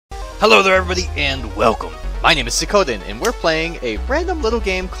Hello there everybody and welcome. My name is Sikodin and we're playing a random little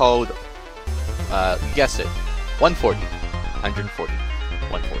game called, you guessed it, 140.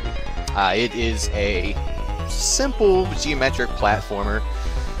 It is a simple geometric platformer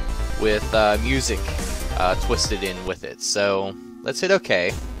with music twisted in with it. So let's hit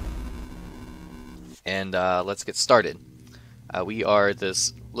OK and let's get started. We are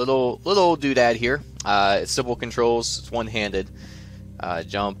this little doodad here. It's simple controls, it's one-handed.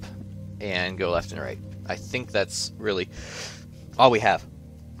 Jump and go left and right. I think that's really all we have.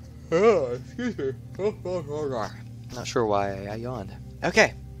 Oh, excuse me. Not sure why I yawned.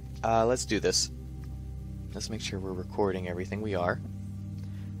 Okay, let's do this. Let's make sure we're recording everything. We are.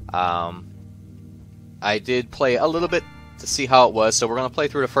 I did play a little bit to see how it was, so we're going to play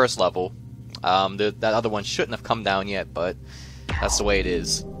through the first level. That other one shouldn't have come down yet, but that's the way it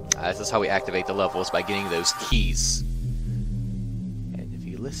is. This is how we activate the levels, by getting those keys. And if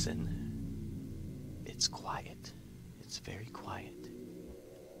you listen, it's quiet. It's very quiet.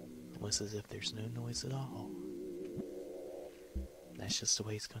 Almost as if there's no noise at all. That's just the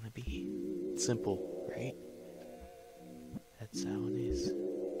way it's gonna be. Simple, right? That's how it is.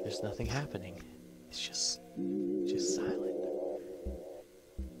 There's nothing happening. It's just silent.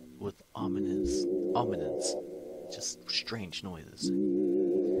 With ominous, just strange noises.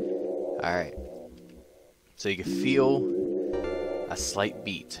 Alright. So you can feel a slight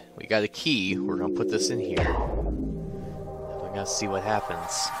beat. We got a key. We're going to put this in here. We're going to see what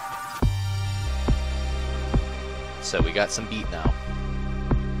happens. So we got some beat now.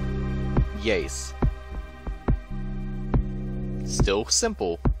 Yes. Still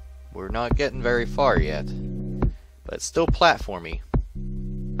simple. We're not getting very far yet. But it's still platformy.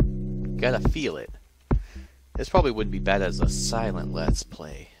 Gotta feel it. This probably wouldn't be bad as a silent let's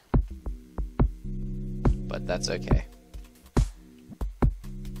play. But that's okay.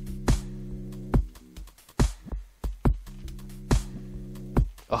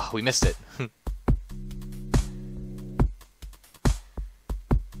 Oh, we missed it.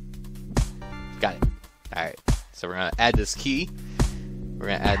 Got it. Alright, so we're going to add this key. We're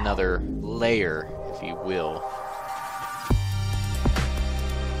going to add another layer, if you will.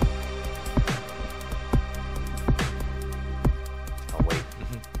 Oh, wait.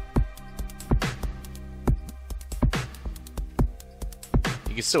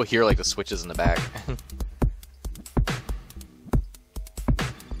 You can still hear like the switches in the back.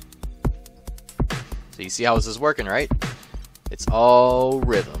 So you see how this is working, right? It's all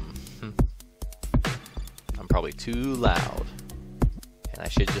rhythm. I'm probably too loud. And I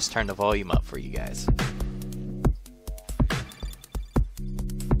should just turn the volume up for you guys.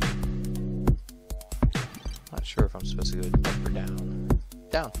 Not sure if I'm supposed to go up or down.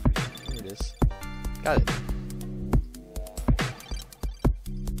 Down. There it is. Got it.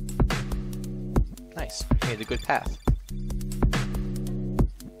 Nice. Made a good path.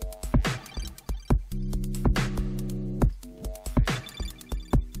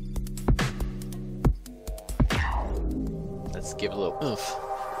 Let's give it a little oomph.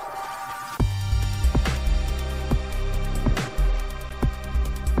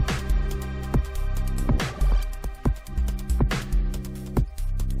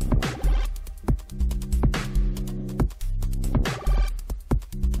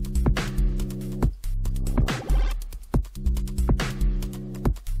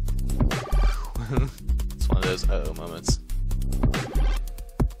 It's one of those uh-oh moments.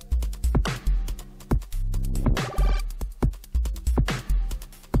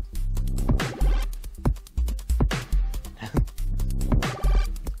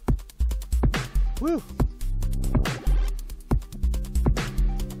 Woo!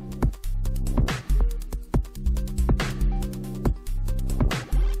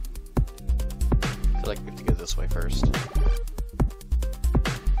 I feel like we have to go this way first.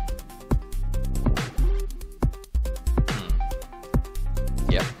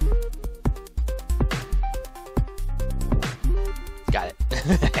 Yep. Got it.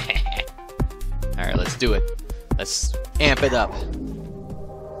 Alright, let's do it. Let's amp it up.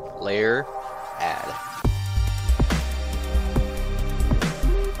 Layer. Add.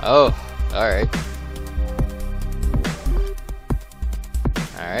 Oh, alright.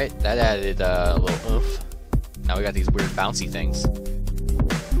 Alright, that added a little oomph. Now we got these weird bouncy things.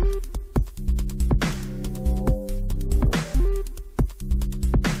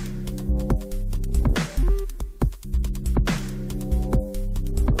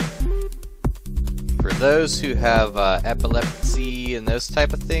 For those who have epilepsy and those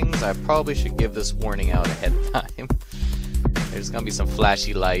type of things, I probably should give this warning out ahead of time. There's gonna be some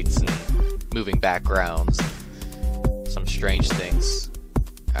flashy lights and moving backgrounds, some strange things.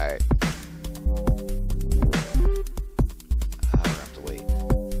 Alright. We're gonna have to wait.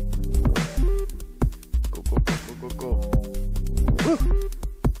 Go, go, go, go, go, go. Woo!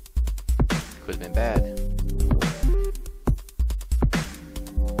 Could've been bad.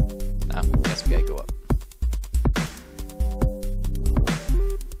 Guess we gotta go up.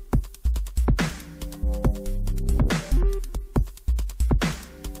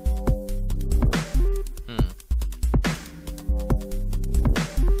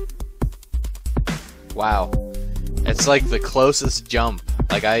 Wow. It's like the closest jump.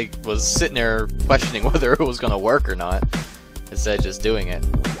 Like, I was sitting there questioning whether it was gonna work or not, instead of just doing it.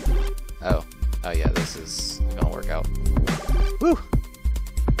 Oh. Oh yeah, this is gonna work out. Woo!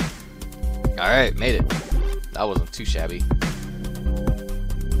 Alright, made it. That wasn't too shabby.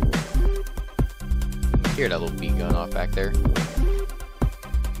 Hear that little beat going off back there.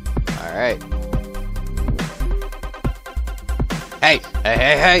 Alright. Hey! Hey,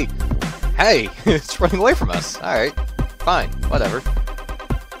 hey, hey! Hey! It's running away from us. Alright. Fine. Whatever.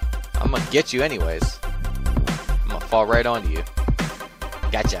 I'm gonna get you anyways. I'm gonna fall right onto you.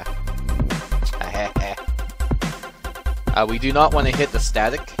 Gotcha. We do not want to hit the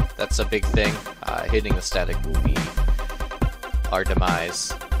static. That's a big thing. Hitting the static will be our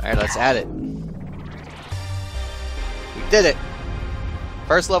demise. Alright, let's add it. We did it!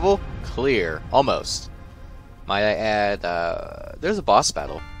 First level, clear. Almost. Might I add, there's a boss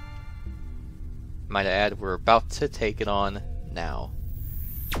battle. Might I add, we're about to take it on now.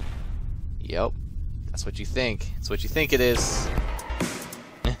 Yep. That's what you think. It's what you think it is.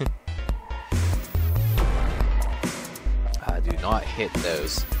 Do not hit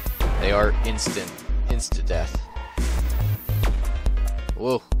those. They are instant death.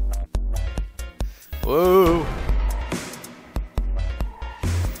 Whoa. Whoa.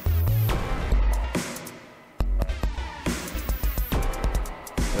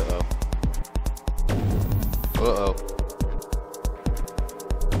 Uh-oh.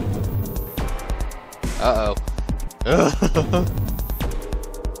 Uh-oh. Uh-oh.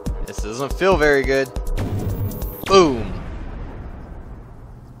 This doesn't feel very good. Boom.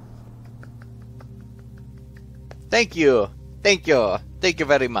 Thank you. Thank you. Thank you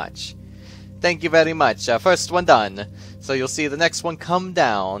very much. Thank you very much. First one done. So you'll see the next one come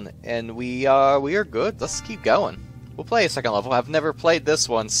down, and we are good. Let's keep going. We'll play a second level. I've never played this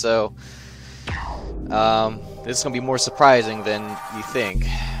one, so this is gonna be more surprising than you think.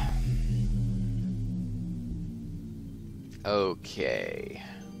 Okay.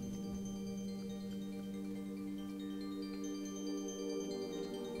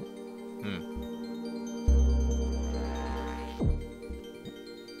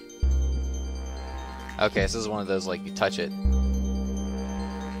 Okay, so this is one of those, like, you touch it, and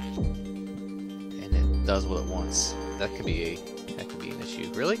it does what it wants. That could be an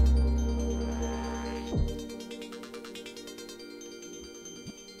issue. Really?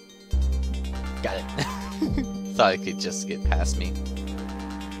 Got it. Thought it could just get past me.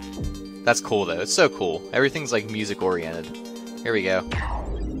 That's cool, though. It's so cool. Everything's, like, music-oriented. Here we go.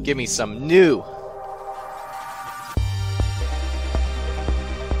 Give me some new.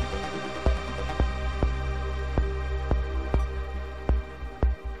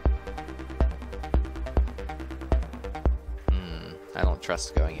 I don't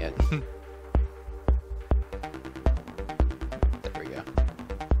trust going yet. There we go.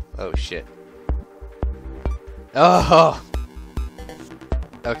 Oh shit. Oh!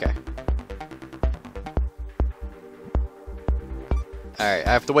 Okay. Alright, I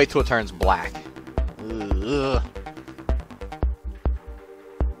have to wait till it turns black. Ugh.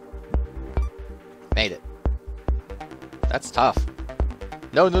 Made it. That's tough.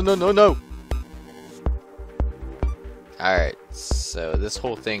 No, no, no, no, no! Alright, so this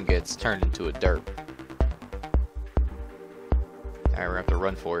whole thing gets turned into a derp. Alright, we're gonna have to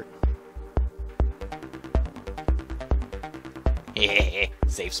run for it. Yeah,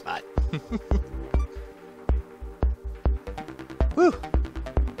 safe spot. Woo!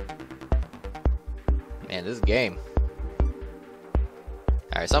 Man, this game.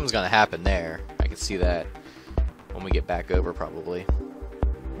 Alright, something's gonna happen there. I can see that when we get back over, probably.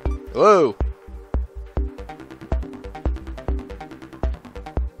 Whoa!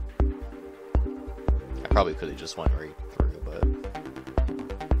 I probably could have just went right through, but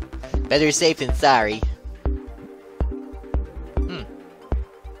better safe than sorry.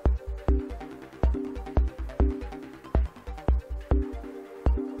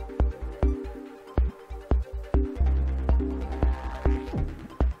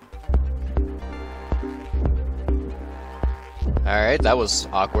 Alright, that was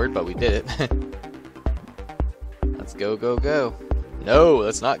awkward, but we did it. Let's go, go, go. No,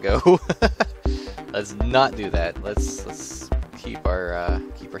 let's not go. Let's not do that. Let's keep our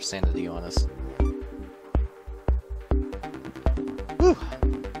sanity on us. Whew.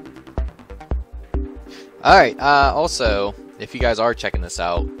 Alright, also, if you guys are checking this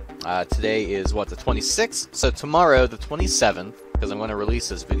out, today is, what, the 26th? So tomorrow, the 27th, because I'm going to release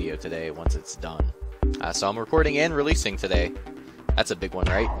this video today once it's done. So I'm recording and releasing today. That's a big one,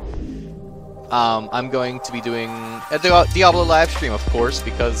 right? I'm going to be doing a Diablo live stream, of course,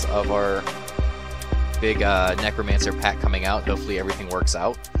 because of our big Necromancer pack coming out. Hopefully everything works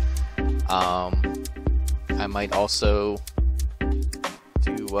out. I might also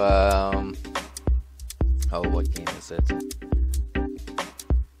do, oh, what game is it?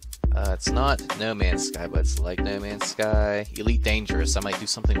 It's not No Man's Sky, but it's like No Man's Sky. Elite Dangerous, I might do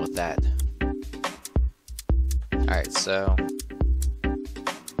something with that. Alright, so...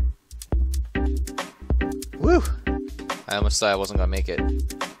 Woo! I almost thought I wasn't gonna make it.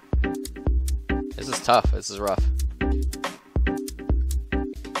 This is tough, this is rough.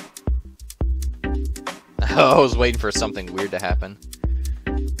 I was waiting for something weird to happen.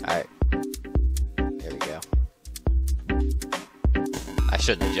 Alright. There we go. I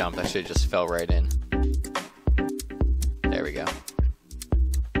shouldn't have jumped, I should have just fell right in. There we go.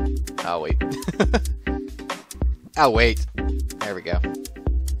 I'll wait. I'll wait. There we go.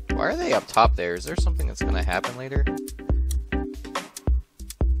 Why are they up top there? Is there something that's gonna happen later?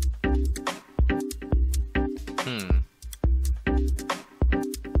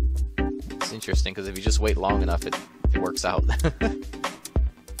 It's interesting, because if you just wait long enough, it works out.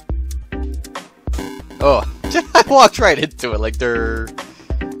 Oh, I walked right into it like they're...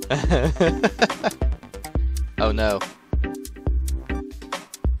 Oh no.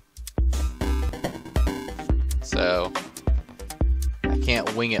 So... I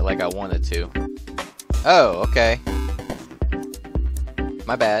can't wing it like I wanted to. Oh, okay.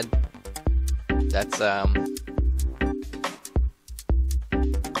 My bad. That's,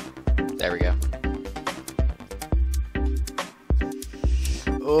 there we go.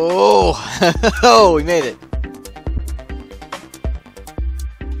 Oh! Oh, we made it!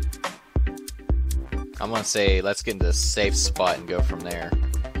 I'm gonna say, let's get into a safe spot and go from there.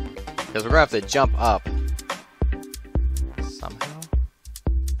 Because we're gonna have to jump up. Somehow.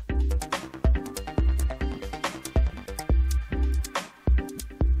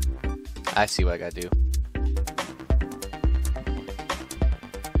 I see what I gotta do.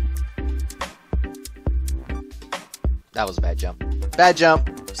 That was a bad jump. Bad jump!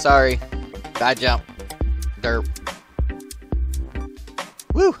 Sorry. Bad jump. Derp.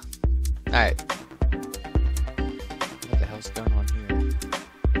 Woo! Alright. What the hell's going on here?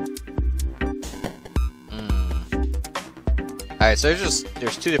 Alright, so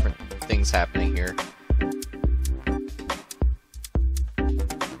there's two different things happening here.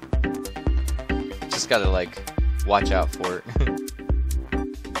 Just gotta, like, watch out for it.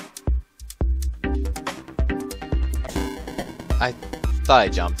 I thought I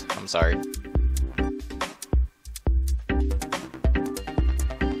jumped. I'm sorry.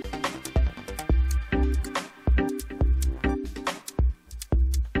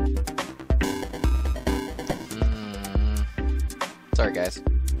 Sorry, guys.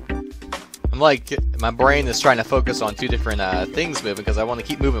 I'm like, my brain is trying to focus on two different things moving because I want to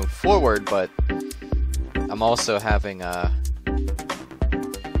keep moving forward, but I'm also having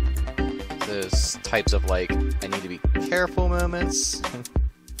those types of, like, I need to be careful moments.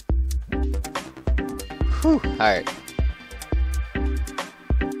 Whew, alright.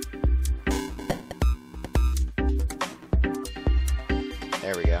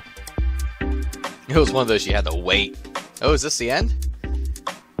 There we go. It was one of those you had to wait. Oh, is this the end?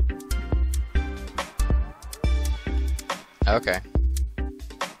 Okay.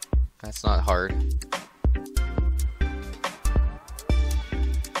 That's not hard.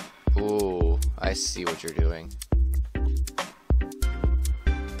 Ooh, I see what you're doing.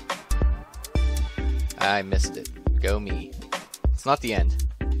 I missed it. Go me. It's not the end.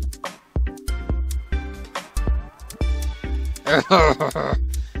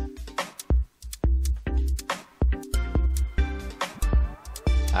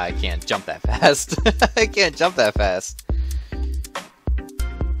 I can't jump that fast. I can't jump that fast.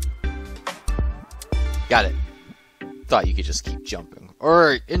 Got it. Thought you could just keep jumping.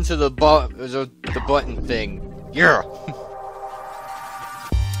 Or into the button thing. Yeah.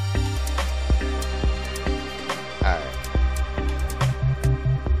 Alright.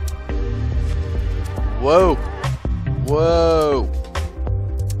 Whoa. Whoa.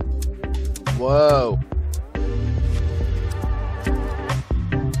 Whoa.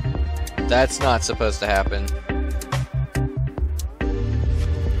 That's not supposed to happen.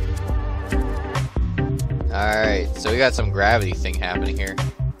 Alright, so we got some gravity thing happening here.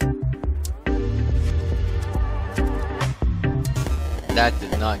 That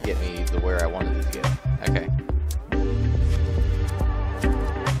did not get me to where I wanted it to get. Okay.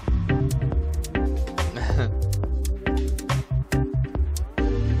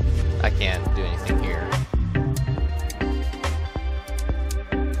 I can't do anything here.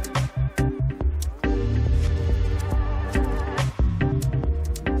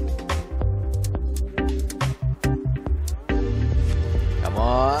 Come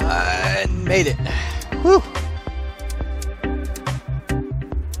on, made it. Whew.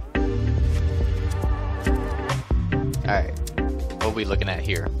 Alright, what are we looking at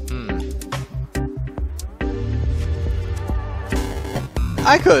here?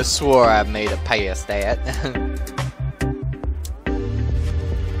 I could have swore I made it past that.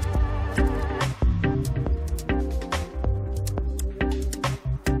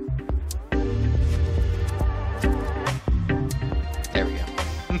 There we go.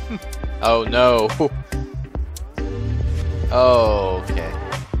 Oh no. Oh, okay.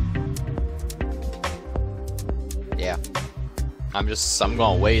 Yeah. I'm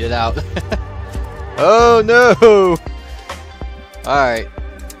gonna wait it out. Oh no! Alright.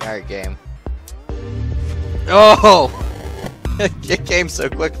 Alright, game. Oh! It came so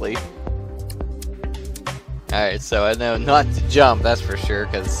quickly. Alright, so I know not to jump, that's for sure,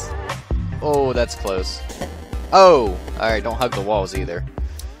 because... Oh, that's close. Oh! Alright, don't hug the walls either.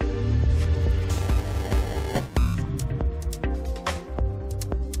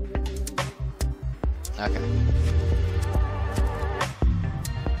 Okay.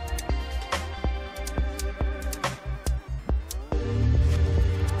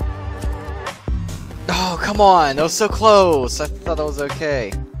 Oh, come on! That was so close! I thought I was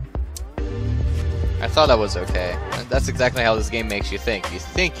okay. I thought I was okay. That's exactly how this game makes you think. You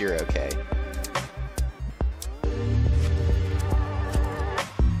think you're okay.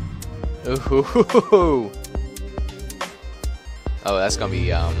 Ooh. Oh, that's gonna be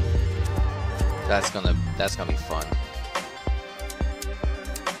that's gonna be fun.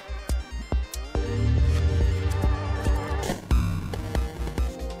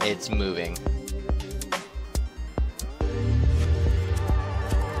 It's moving.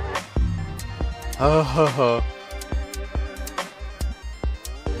 Oh ho ho.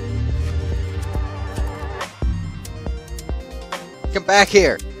 Come back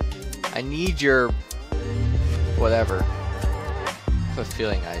here. I need your whatever. I have a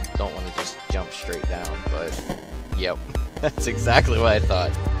feeling I don't want to just jump straight down, but yep. That's exactly what I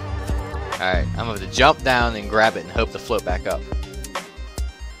thought. Alright, I'm going to jump down and grab it and hope to float back up.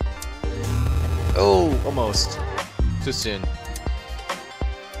 Oh, almost. Too soon.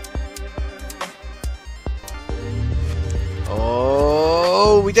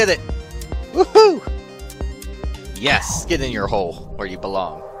 Oh, we did it! Woohoo! Yes, get in your hole where you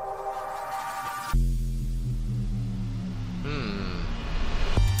belong.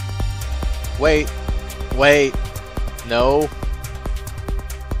 Wait, no.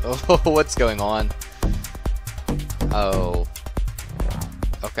 Oh, what's going on? Oh.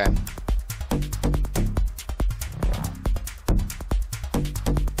 Okay.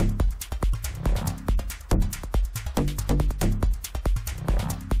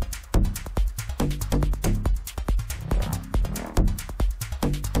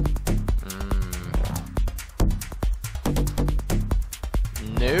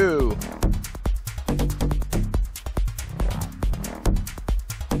 No.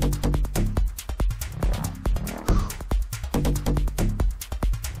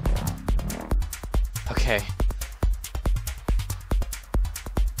 Okay.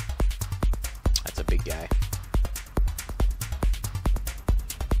 That's a big guy.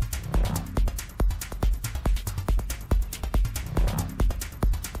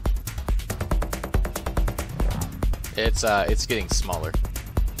 It's getting smaller.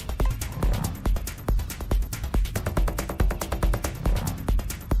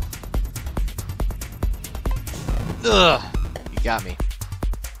 Ugh! You got me.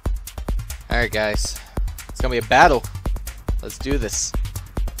 Alright, guys. It's gonna be a battle. Let's do this.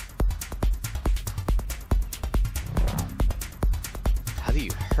 How do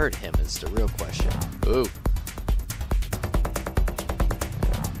you hurt him is the real question. Ooh.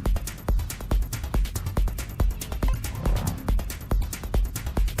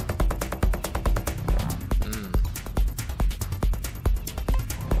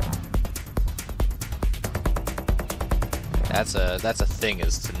 That's a thing,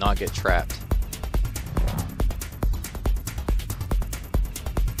 is to not get trapped.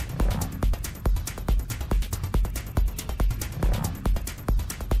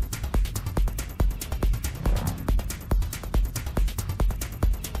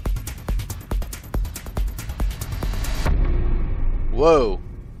 Whoa.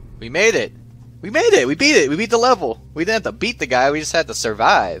 We made it. We made it. We beat it. We beat the level. We didn't have to beat the guy. We just had to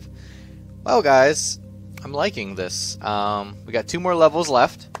survive. Well, guys, I'm liking this. We got 2 more levels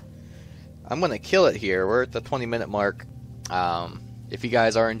left. I'm going to kill it here. We're at the 20-minute mark. If you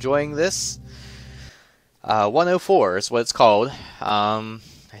guys are enjoying this, 104 is what it's called. I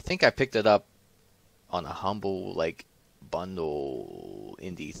think I picked it up on a humble, like, bundle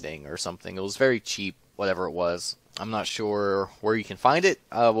indie thing or something. It was very cheap, whatever it was. I'm not sure where you can find it.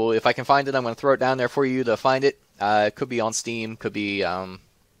 Well, if I can find it, I'm going to throw it down there for you to find it. It could be on Steam, could be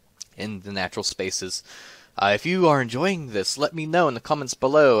in the natural spaces. If you are enjoying this, let me know in the comments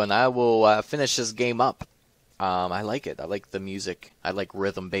below, and I will finish this game up. I like it. I like the music. I like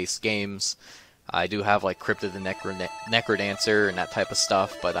rhythm-based games. I do have like Cryptid the Necrodancer and that type of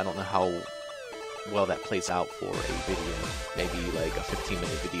stuff, but I don't know how well that plays out for a video. Maybe like a 15-minute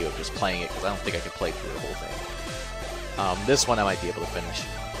video of just playing it, because I don't think I can play through the whole thing. This one I might be able to finish.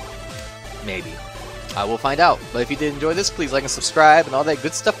 Maybe. I will find out. But if you did enjoy this, please like and subscribe and all that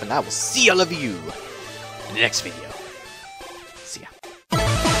good stuff, and I will see all of you in the next video.